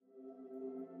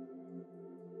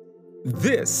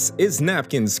This is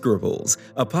Napkin Scribbles,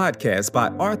 a podcast by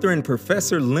Arthur and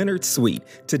Professor Leonard Sweet.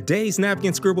 Today's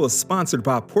Napkin Scribble is sponsored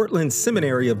by Portland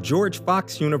Seminary of George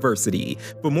Fox University.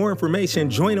 For more information,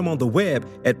 join them on the web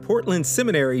at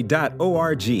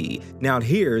portlandseminary.org. Now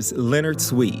here's Leonard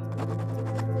Sweet.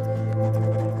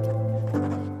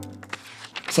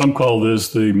 Some call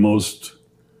this the most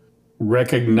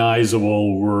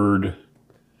recognizable word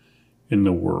in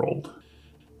the world.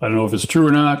 I don't know if it's true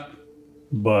or not,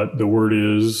 but the word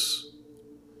is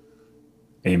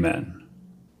Amen.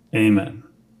 Amen.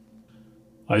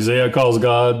 Isaiah calls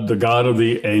God the God of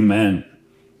the Amen.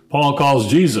 Paul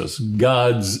calls Jesus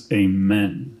God's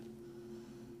Amen.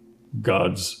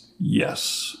 God's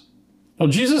yes. Now,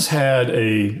 Jesus had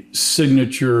a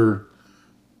signature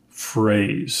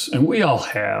phrase, and we all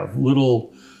have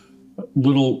little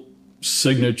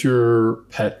signature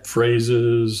pet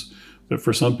phrases that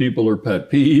for some people are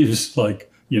pet peeves, like,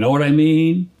 you know what I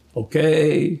mean?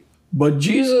 Okay. But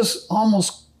Jesus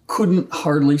almost couldn't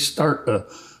hardly start a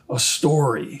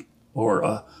story or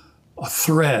a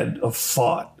thread of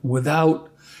thought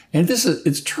without, and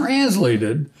it's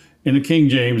translated in the King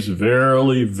James,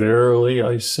 verily, verily,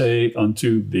 I say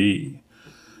unto thee.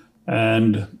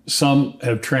 And some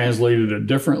have translated it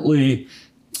differently.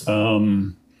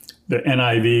 The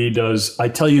NIV does, I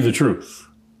tell you the truth.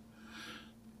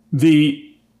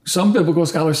 Some biblical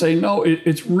scholars say, no,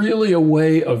 it's really a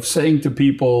way of saying to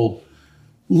people,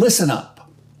 listen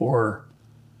up or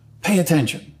pay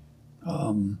attention.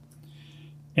 And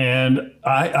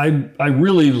I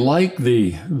really like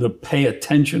the pay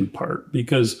attention part,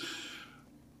 because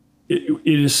it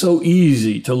is so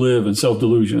easy to live in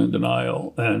self-delusion and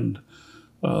denial. And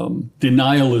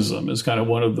denialism is kind of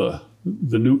one of the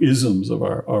new isms of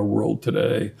our world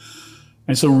today.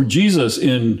 And so Jesus,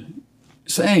 in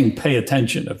saying pay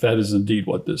attention, if that is indeed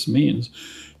what this means,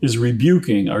 is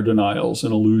rebuking our denials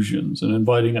and illusions and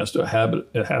inviting us to a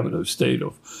habitative state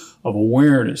of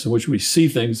awareness in which we see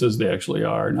things as they actually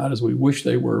are, not as we wish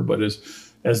they were, but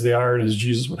as they are and as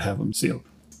Jesus would have them see.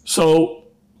 So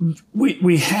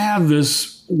we have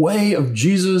this way of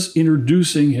Jesus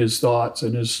introducing his thoughts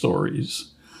and his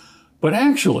stories. But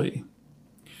actually,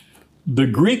 the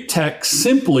Greek text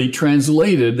simply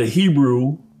translated the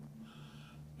Hebrew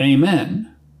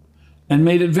Amen and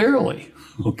made it verily.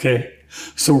 Okay.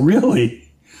 So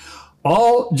really,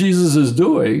 all Jesus is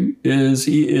doing is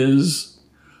he is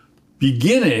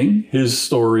beginning his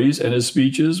stories and his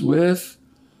speeches with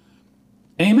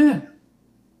Amen.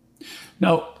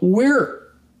 Now, we're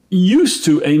used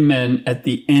to Amen at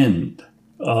the end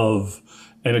of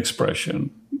an expression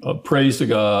of praise to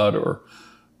God, or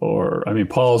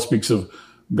Paul speaks of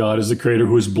God as the creator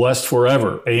who is blessed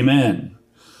forever. Amen.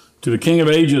 To the King of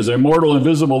ages, immortal,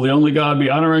 invisible, the only God, be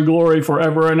honor and glory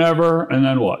forever and ever. And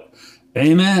then what?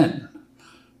 Amen.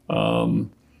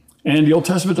 And the Old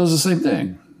Testament does the same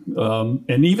thing.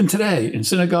 And even today, in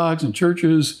synagogues and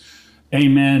churches,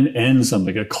 amen ends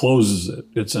something. It closes it.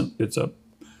 It's a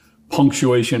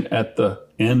punctuation at the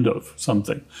end of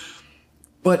something.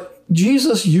 But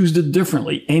Jesus used it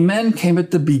differently. Amen came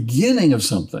at the beginning of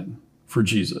something for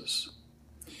Jesus.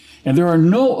 And there are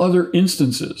no other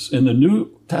instances in the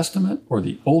New Testament or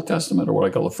the Old Testament, or what I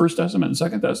call the First Testament and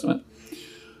Second Testament,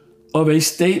 of a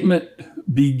statement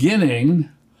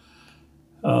beginning,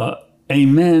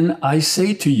 Amen, I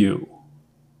say to you.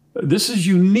 This is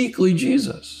uniquely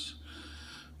Jesus.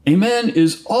 Amen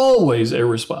is always a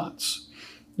response.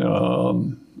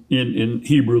 In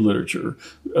Hebrew literature,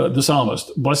 the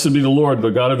psalmist, blessed be the Lord, the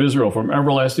God of Israel, from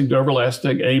everlasting to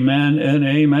everlasting, amen and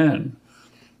amen.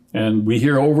 And we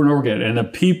hear over and over again, and the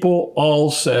people all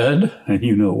said, and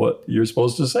you know what you're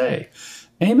supposed to say,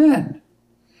 amen.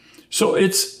 So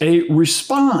it's a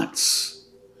response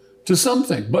to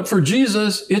something. But for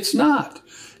Jesus, it's not.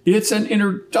 It's an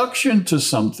introduction to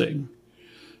something.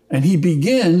 And he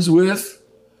begins with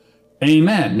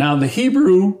amen. Now, the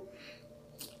Hebrew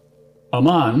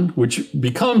aman, which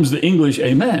becomes the English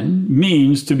amen,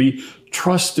 means to be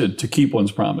trusted to keep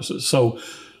one's promises. So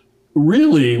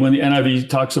really, when the NIV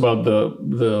talks about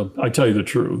the I tell you the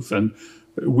truth, and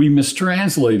we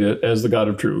mistranslate it as the God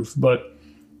of truth, but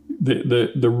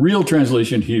the real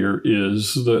translation here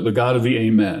is the God of the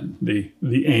Amen, the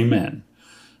Amen.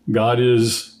 God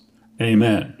is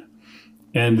Amen.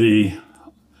 And the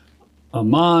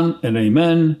Aman and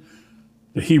Amen,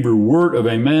 the Hebrew word of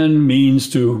Amen, means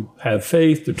to have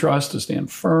faith, to trust, to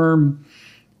stand firm.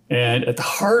 And at the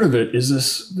heart of it is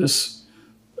this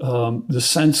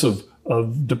sense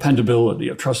of dependability,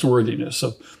 of trustworthiness,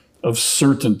 of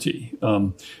certainty,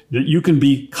 that you can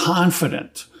be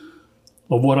confident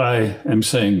of what I am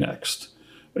saying next.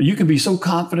 You can be so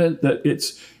confident that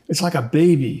it's like a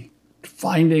baby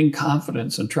finding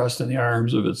confidence and trust in the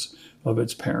arms of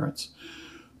its parents.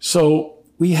 So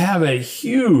we have a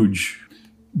huge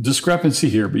discrepancy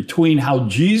here between how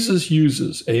Jesus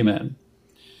uses amen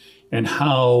and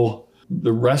how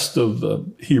the rest of the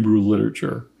Hebrew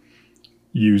literature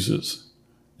uses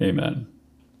amen.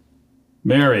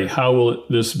 Mary, how will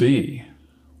this be?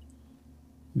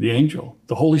 The angel,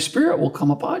 the Holy Spirit will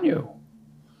come upon you.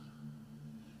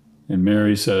 And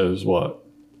Mary says what?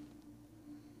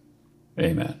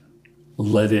 Amen.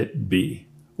 Let it be,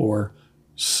 or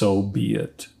so be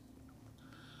it.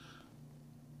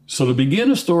 So to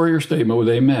begin a story or statement with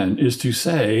amen is to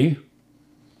say,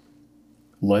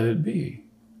 let it be.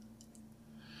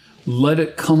 Let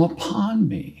it come upon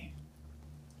me.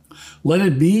 Let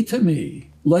it be to me.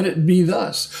 Let it be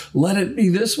thus. Let it be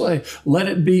this way. Let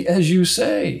it be as you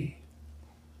say.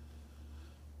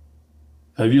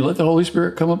 Have you let the Holy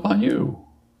Spirit come upon you,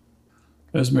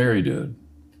 as Mary did?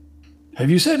 Have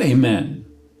you said amen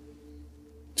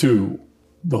to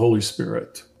the Holy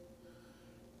Spirit?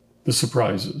 The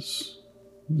surprises,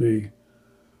 the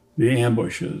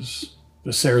ambushes,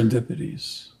 the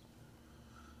serendipities.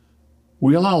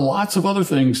 We allow lots of other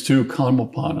things to come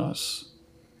upon us.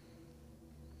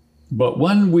 But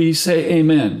when we say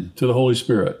amen to the Holy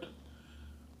Spirit,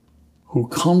 who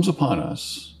comes upon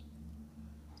us,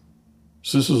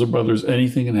 sisters and brothers,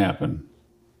 anything can happen,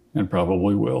 and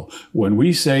probably will. When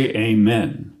we say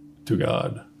amen to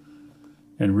God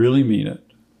and really mean it,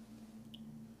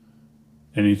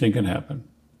 anything can happen,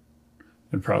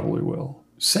 and probably will.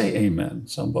 Say amen,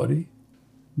 somebody.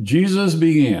 Jesus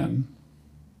began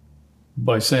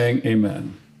by saying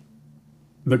amen.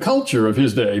 The culture of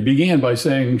his day began by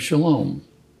saying shalom.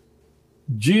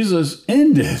 Jesus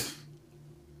ended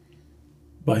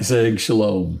by saying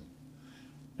shalom,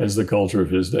 as the culture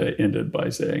of his day ended by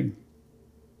saying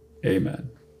amen.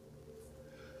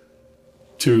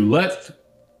 To let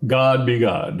God be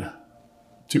God,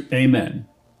 to amen,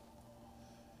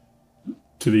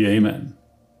 to the amen,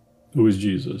 who is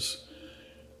Jesus,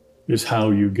 is how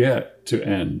you get to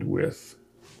end with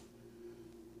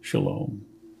shalom.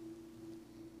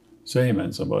 Say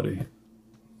amen, somebody.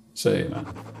 Say amen.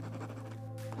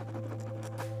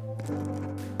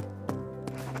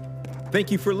 Thank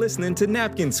you for listening to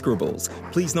Napkin Scribbles.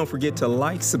 Please don't forget to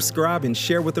like, subscribe, and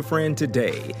share with a friend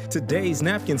today. Today's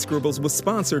Napkin Scribbles was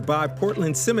sponsored by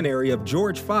Portland Seminary of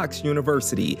George Fox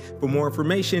University. For more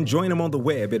information, join them on the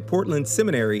web at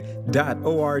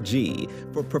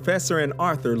portlandseminary.org. For Professor and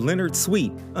Author Leonard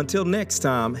Sweet, until next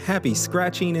time, happy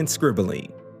scratching and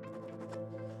scribbling.